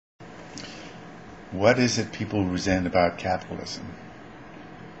What is it people resent about capitalism?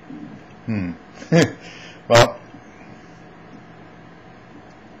 Well,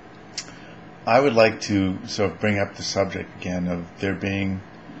 I would like to sort of bring up the subject again of there being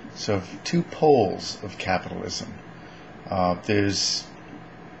sort of two poles of capitalism. There's,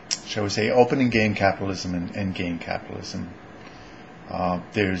 shall we say, open and game capitalism and end game capitalism.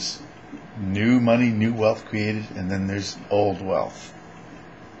 There's new money, new wealth created, and then there's old wealth.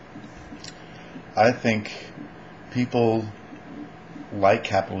 I think people like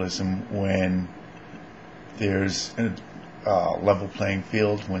capitalism when there's a level playing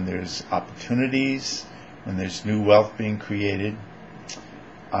field, when there's opportunities, when there's new wealth being created.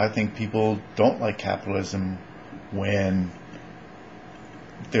 I think people don't like capitalism when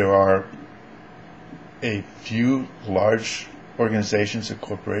there are a few large organizations or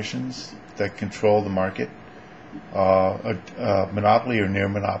corporations that control the market, a monopoly or near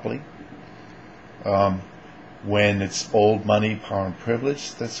monopoly. When it's old money, power, and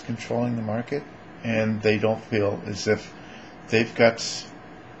privilege that's controlling the market, and they don't feel as if they've got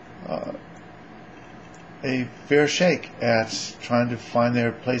a fair shake at trying to find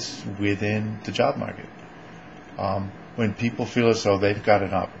their place within the job market. When people feel as though they've got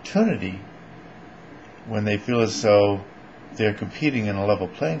an opportunity, when they feel as though they're competing in a level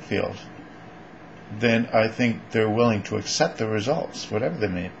playing field, then I think they're willing to accept the results, whatever they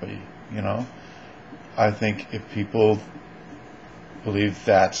may be, you know. I think if people believe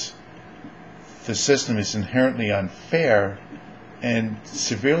that the system is inherently unfair and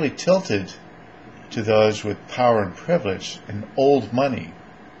severely tilted to those with power and privilege and old money,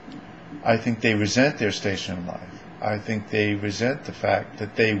 I think they resent their station in life. I think they resent the fact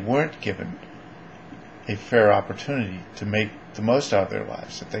that they weren't given a fair opportunity to make the most out of their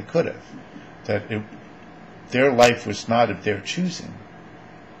lives that they could have. That their life was not of their choosing.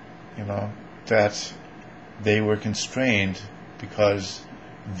 You know, that they were constrained because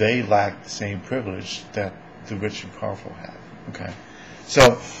they lacked the same privilege that the rich and powerful have. Okay,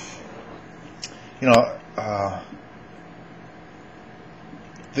 so you know,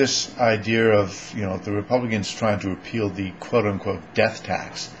 this idea of the Republicans trying to repeal the quote-unquote death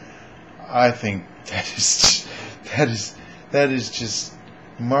tax, I think that is just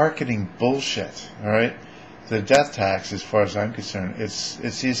marketing bullshit. All right, the death tax, as far as I'm concerned, it's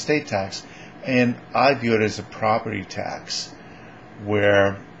the estate tax. And I view it as a property tax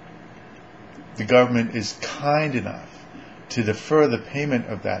where the government is kind enough to defer the payment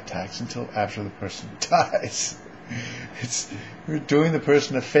of that tax until after the person dies. You're doing the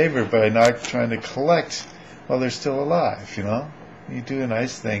person a favor by not trying to collect while they're still alive, you know? You do a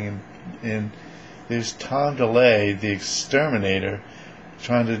nice thing, and there's Tom DeLay, the exterminator,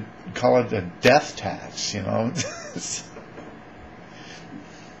 trying to call it a death tax, you know?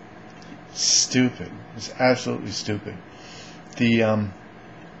 Stupid. It's absolutely stupid. The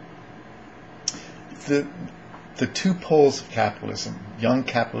two poles of capitalism, young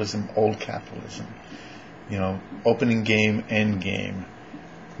capitalism, old capitalism, opening game, end game,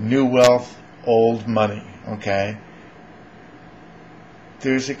 new wealth, old money, okay?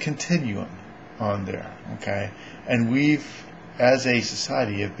 There's a continuum on there, okay? And we've, as a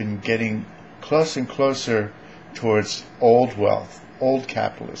society, have been getting closer and closer towards old wealth, old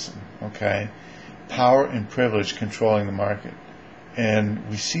capitalism, okay? Power and privilege controlling the market. And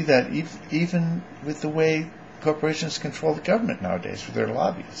we see that even with the way corporations control the government nowadays with their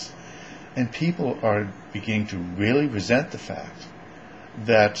lobbyists. And people are beginning to really resent the fact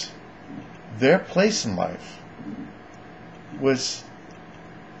that their place in life was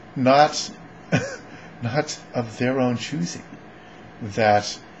not of their own choosing,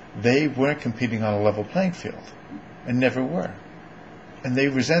 that they weren't competing on a level playing field and never were. And they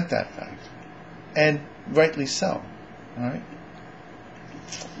resent that fact. And rightly so. All right?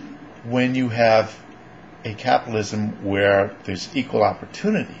 When you have a capitalism where there's equal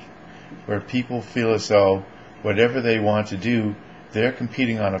opportunity, where people feel as though whatever they want to do, they're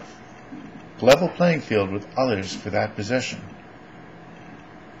competing on a level playing field with others for that position,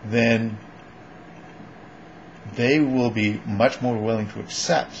 then they will be much more willing to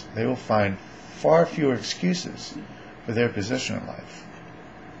accept. They will find far fewer excuses for their position in life.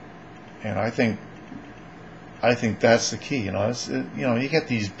 And I think that's the key. You get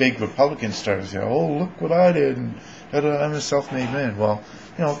these big Republican stars. Oh, look what I did, and I'm a self-made man. Well,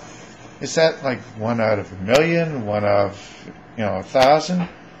 is that like 1 out of 1,000,000, 1 out of 1,000,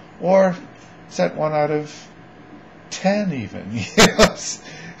 or is that 1 out of 10 even?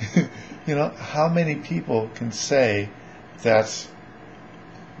 How many people can say that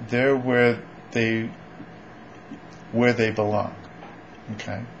they're where they belong?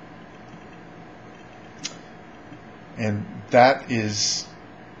 Okay. And that is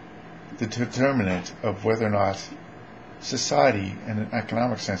the determinant of whether or not society, in an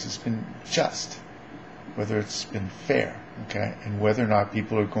economic sense, has been just, whether it's been fair, okay, and whether or not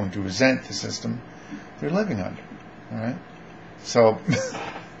people are going to resent the system they're living under. All right, so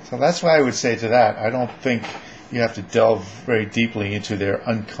so that's why I would say to that, I don't think you have to delve very deeply into their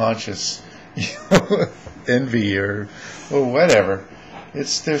unconscious envy or whatever.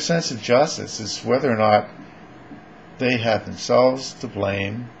 It's their sense of justice. It's whether or not they have themselves to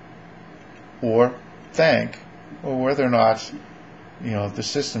blame or thank, or whether or not the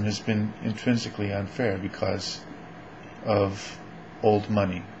system has been intrinsically unfair because of old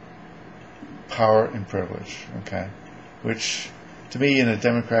money, power and privilege, okay, which to me in a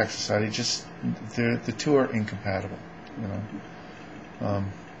democratic society, just the two are incompatible.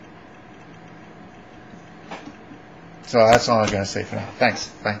 So that's all I'm going to say for now. Thanks.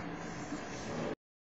 Bye.